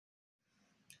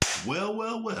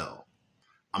Well,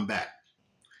 I'm back.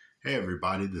 Hey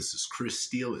everybody, this is Chris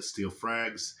Steele at Steel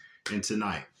Frags, and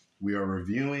tonight we are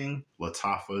reviewing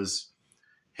LATTAFA's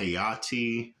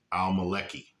Hayaati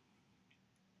Maleky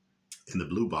in the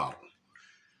blue bottle.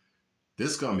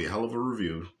 This is going to be a hell of a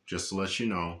review, just to let you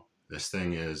know. This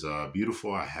thing is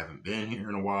beautiful. I haven't been here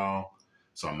in a while,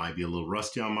 so I might be a little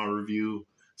rusty on my review,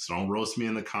 so don't roast me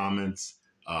in the comments.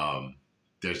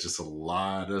 There's just a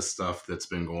lot of stuff that's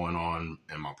been going on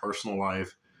in my personal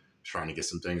life, trying to get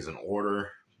some things in order.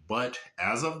 But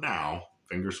as of now,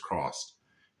 fingers crossed,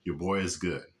 your boy is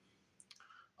good.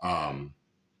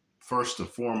 First and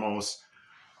foremost,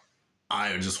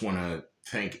 I just want to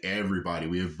thank everybody.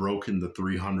 We have broken the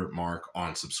 300 mark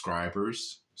on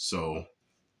subscribers. So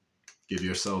give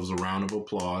yourselves a round of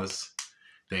applause.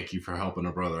 Thank you for helping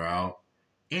a brother out.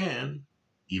 And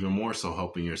even more so,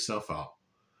 helping yourself out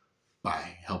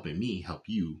by helping me help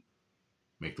you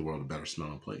make the world a better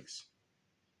smelling place.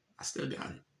 I still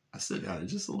got it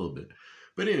just a little bit.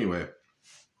 But anyway,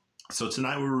 so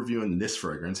tonight we're reviewing this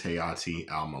fragrance, Hayaati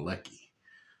Maleky.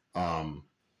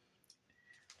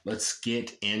 Let's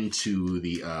get into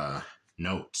the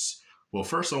notes. Well,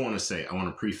 first I want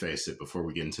to preface it before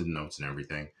we get into the notes and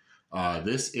everything.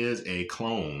 This is a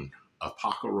clone of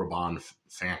Paco Rabanne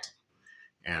Phantom.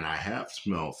 And I have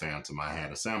smelled Phantom. I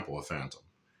had a sample of Phantom.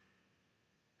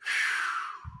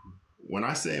 When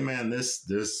I say, man,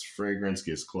 this fragrance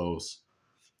gets close,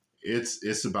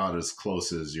 it's about as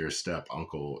close as your step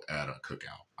uncle at a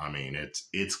cookout. I mean,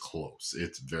 it's close.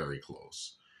 It's very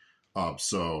close.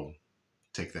 So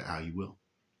take that how you will.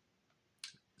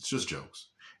 It's just jokes.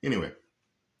 Anyway,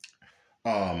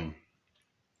 yeah,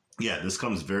 this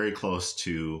comes very close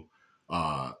to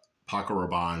Paco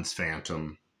Rabanne's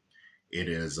Phantom. It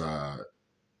is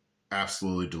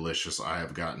absolutely delicious. I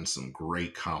have gotten some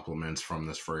great compliments from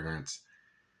this fragrance.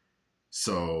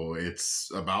 So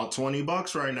it's about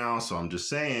 $20 right now. So I'm just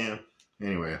saying.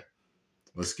 Anyway,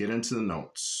 let's get into the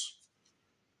notes.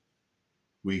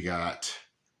 We got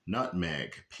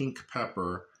nutmeg, pink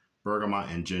pepper, bergamot,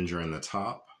 and ginger in the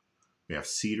top. We have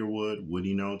cedarwood,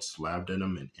 woody notes,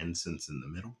 labdanum, and incense in the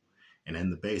middle. And in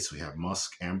the base, we have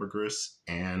musk, ambergris,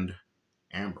 and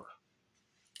amber.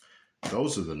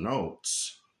 Those are the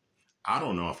notes. I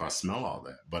don't know if I smell all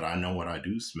that, but I know what I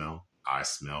do smell. I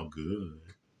smell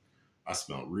good. I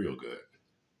smell real good.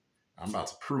 I'm about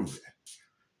to prove it.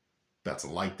 About to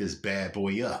light this bad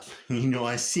boy up. You know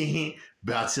what I see?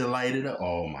 About to light it up.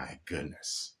 Oh my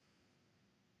goodness.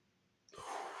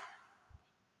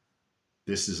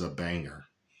 This is a banger.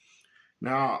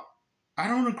 Now, I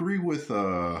don't agree with,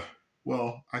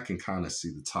 well, I can kind of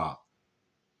see the top.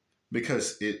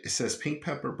 Because it says pink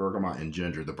pepper, bergamot, and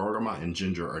ginger. The bergamot and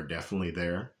ginger are definitely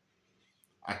there.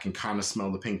 I can kind of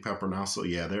smell the pink pepper now. So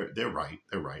yeah, they're right.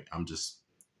 They're right. I'm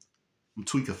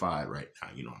tweakified right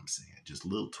now. You know what I'm saying? Just a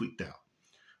little tweaked out.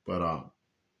 But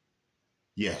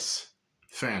yes,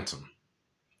 Phantom,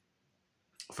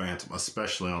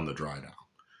 especially on the dry down.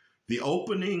 The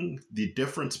opening, the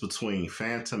difference between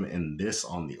Phantom and this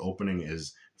on the opening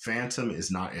is Phantom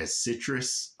is not as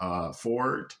citrus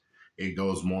forward. It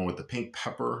goes more with the pink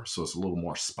pepper, so it's a little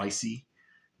more spicy.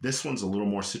 This one's a little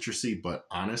more citrusy, but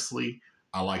honestly,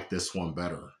 I like this one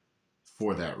better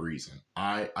for that reason.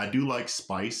 I do like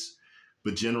spice,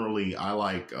 but generally I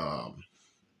like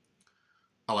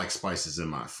spices in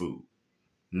my food,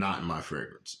 not in my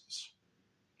fragrances.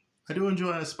 I do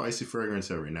enjoy a spicy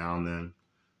fragrance every now and then,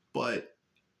 but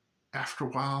after a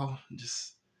while,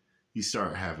 just you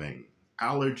start having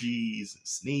allergies and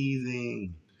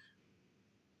sneezing.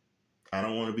 I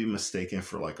don't want to be mistaken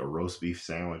for like a roast beef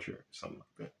sandwich or something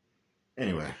like that.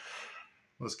 Anyway,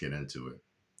 let's get into it.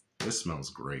 This smells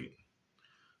great.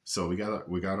 So we got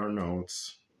our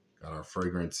notes, got our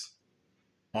fragrance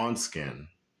on skin.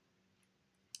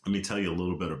 Let me tell you a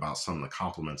little bit about some of the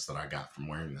compliments that I got from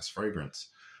wearing this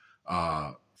fragrance.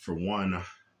 For one,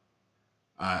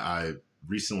 I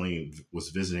recently was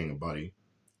visiting a buddy,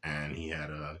 and he had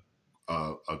a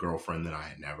girlfriend that I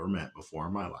had never met before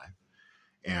in my life.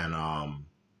 And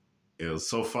it was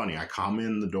so funny. I come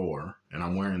in the door and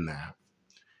I'm wearing that.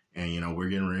 And, you know, we're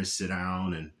getting ready to sit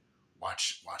down and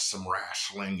watch some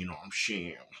wrestling. You know, I'm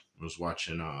saying. I was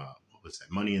watching, what was that?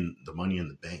 The Money in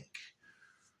the Bank.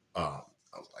 I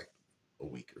was like a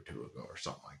week or two ago or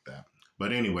something like that.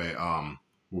 But anyway,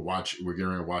 we're getting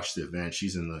ready to watch the event.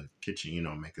 She's in the kitchen, you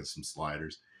know, making some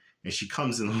sliders. And she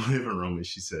comes in the living room and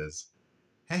she says,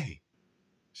 hey.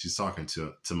 She's talking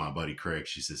to my buddy Craig.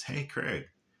 She says, hey, Craig,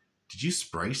 did you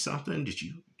spray something? Did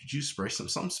you spray something?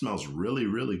 Something smells really,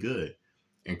 really good.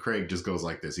 And Craig just goes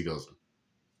like this. He goes,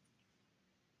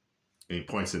 and he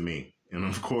points at me. And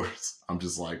of course, I'm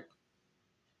just like,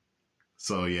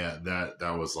 So yeah,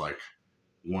 that was like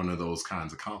one of those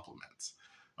kinds of compliments.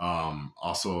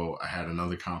 Also, I had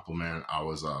another compliment. I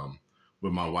was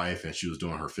with my wife, and she was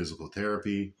doing her physical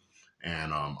therapy,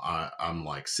 and I'm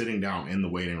like sitting down in the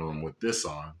waiting room with this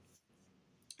on,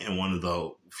 and one of the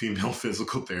female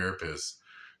physical therapists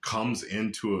comes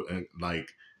into it, and like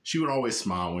she would always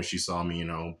smile when she saw me,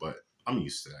 but I'm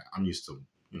used to that. I'm used to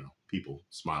people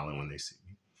smiling when they see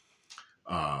me,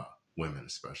 women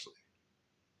especially.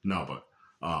 No, but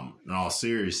in all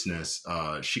seriousness,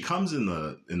 she comes in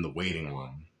the waiting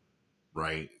room,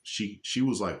 right? She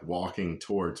was like walking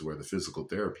towards where the physical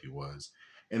therapy was,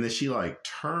 and then she like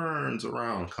turns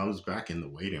around, comes back in the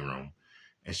waiting room,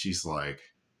 and she's like,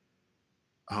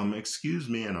 excuse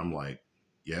me, and I'm like,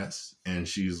 yes, and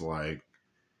she's like,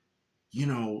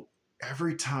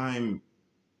 every time,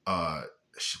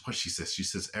 what she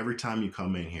says, every time you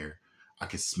come in here, I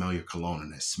can smell your cologne,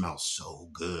 and it smells so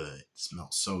good. It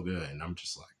smells so good. And I'm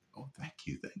just like, oh, thank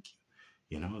you. Thank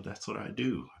you. That's what I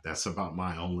do. That's about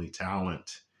my only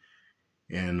talent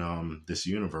in this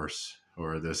universe,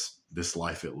 or this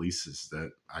life at least, is that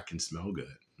I can smell good.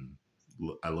 And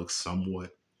I look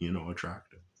somewhat,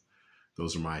 attractive.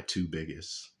 Those are my two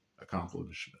biggest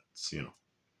accomplishments.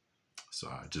 So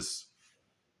I just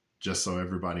so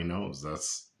everybody knows,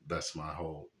 that's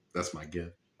my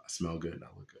gift. I smell good and I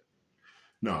look good.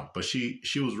 No, but she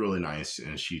was really nice,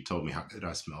 and she told me how good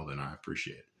I smelled, and I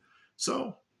appreciate it.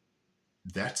 So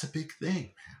that's a big thing,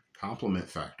 man. Compliment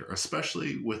factor,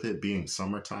 especially with it being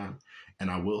summertime. And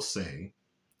I will say,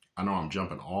 I know I'm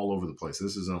jumping all over the place.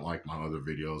 This isn't like my other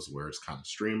videos where it's kind of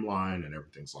streamlined and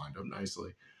everything's lined up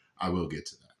nicely. I will get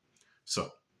to that.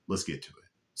 So let's get to it.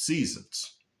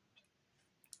 Seasons: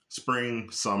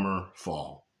 spring, summer,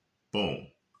 fall. Boom.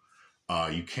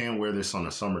 You can wear this on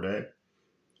a summer day.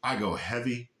 I go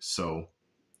heavy, so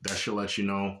that should let you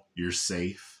know you're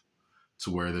safe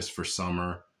to wear this for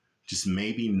summer. Just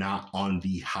maybe not on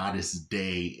the hottest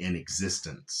day in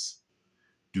existence.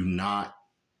 Do not,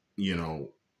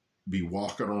 be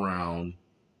walking around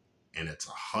and it's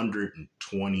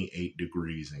 128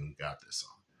 degrees and you got this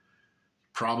on.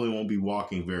 Probably won't be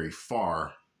walking very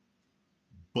far,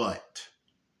 but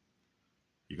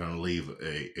you're going to leave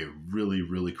a really,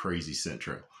 really crazy scent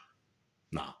trail.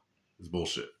 Nah, it's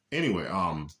bullshit. Anyway,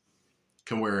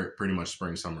 can wear it pretty much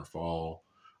spring, summer, fall,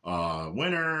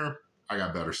 winter. I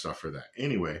got better stuff for that.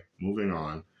 Anyway, moving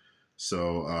on.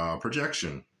 So,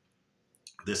 projection.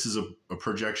 This is a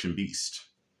projection beast.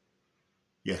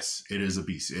 Yes, it is a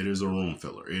beast. It is a room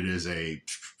filler. It is the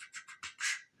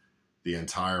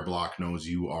entire block knows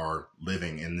you are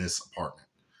living in this apartment.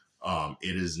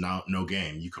 It is no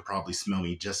game. You could probably smell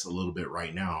me just a little bit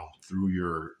right now through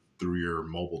your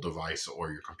mobile device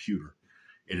or your computer.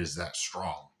 It is that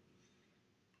strong.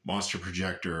 Monster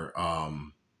projector.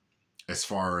 As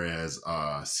far as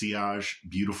sillage,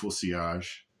 beautiful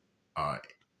sillage.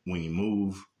 When you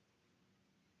move,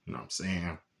 you know what I'm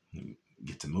saying? You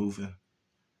get to moving,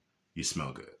 you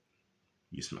smell good.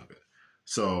 You smell good.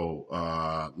 So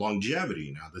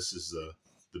longevity. Now this is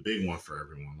the big one for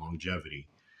everyone. Longevity.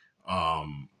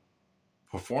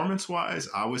 Performance wise,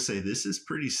 I would say this is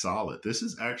pretty solid. This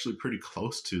is actually pretty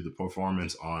close to the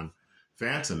performance on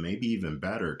Phantom, maybe even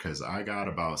better, because I got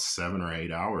about 7 or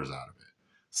 8 hours out of it.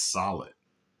 Solid.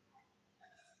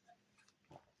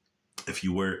 If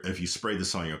you spray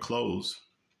this on your clothes,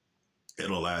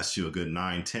 it'll last you a good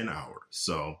 9-10 hours.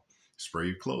 So spray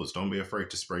your clothes. Don't be afraid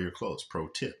to spray your clothes. Pro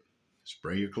tip: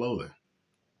 spray your clothing,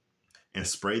 and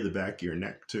spray the back of your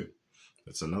neck too.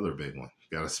 That's another big one.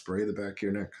 You got to spray the back of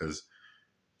your neck, because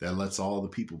that lets all the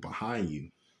people behind you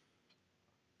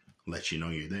let you know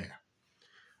you're there.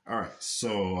 All right.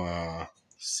 So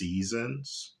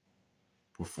seasons,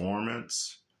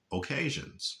 performance,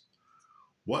 occasions.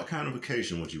 What kind of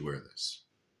occasion would you wear this?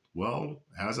 Well,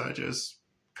 as I just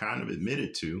kind of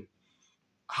admitted to,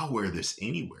 I'll wear this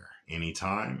anywhere,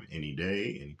 anytime, any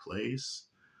day, any place.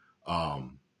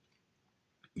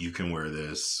 You can wear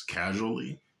this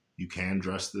casually. You can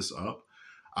dress this up.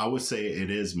 I would say it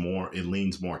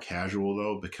leans more casual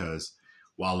though, because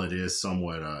while it is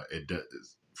somewhat,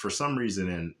 for some reason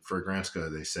in Fragrantica,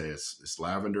 they say it's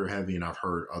lavender heavy, and I've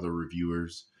heard other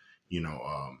reviewers,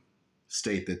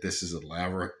 state that this is a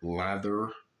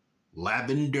lavender.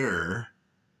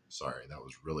 Sorry, that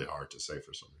was really hard to say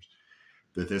for some reason.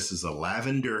 That this is a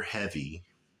lavender heavy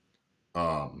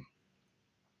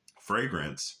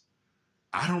fragrance.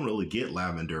 I don't really get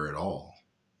lavender at all.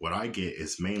 What I get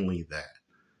is mainly that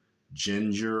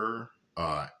ginger,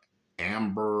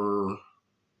 amber,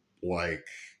 like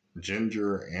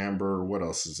ginger, amber. What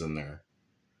else is in there?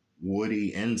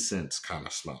 Woody incense kind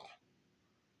of smell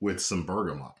with some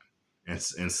bergamot.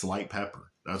 and slight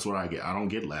pepper. That's what I get. I don't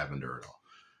get lavender at all.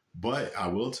 But I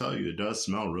will tell you, it does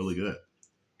smell really good.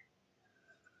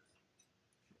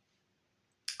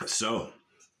 So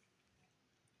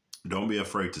don't be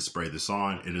afraid to spray this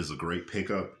on. It is a great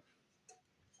pickup.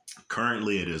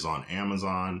 Currently, it is on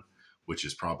Amazon, which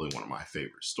is probably one of my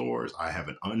favorite stores. I have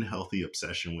an unhealthy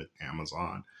obsession with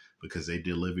Amazon because they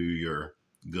deliver your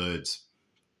goods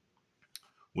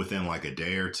within like a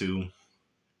day or two.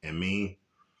 And me,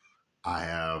 I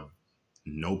have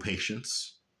no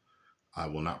patience. I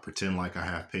will not pretend like I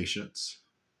have patience.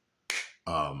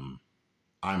 I'm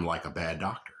like a bad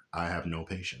doctor. I have no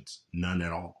patience, none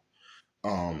at all.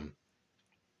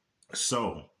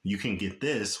 So you can get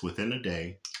this within a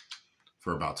day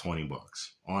for about $20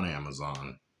 on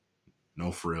Amazon.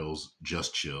 No frills,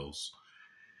 just chills.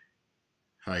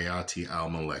 Hayaati al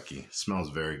Maleky. Smells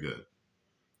very good.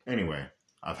 Anyway,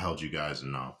 I've held you guys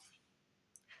enough.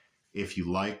 If you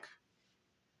like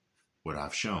what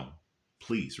I've shown,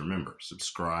 please remember,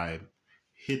 subscribe,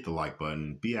 hit the like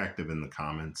button, be active in the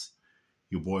comments.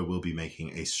 Your boy will be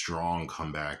making a strong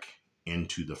comeback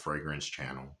into the fragrance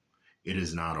channel. It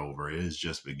is not over. It is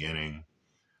just beginning.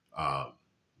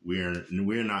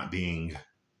 We're not being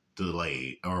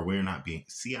delayed, or we're not being.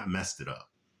 See, I messed it up.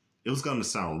 It was going to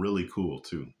sound really cool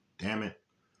too. Damn it.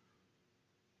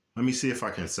 Let me see if I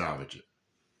can salvage it.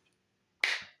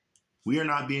 We are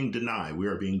not being denied. We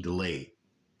are being delayed.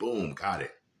 Boom. Got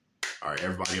it. All right.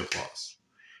 Everybody applause.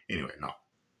 Anyway, no.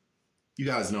 You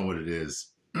guys know what it is.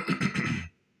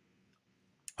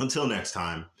 Until next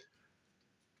time.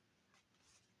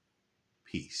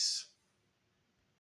 Peace.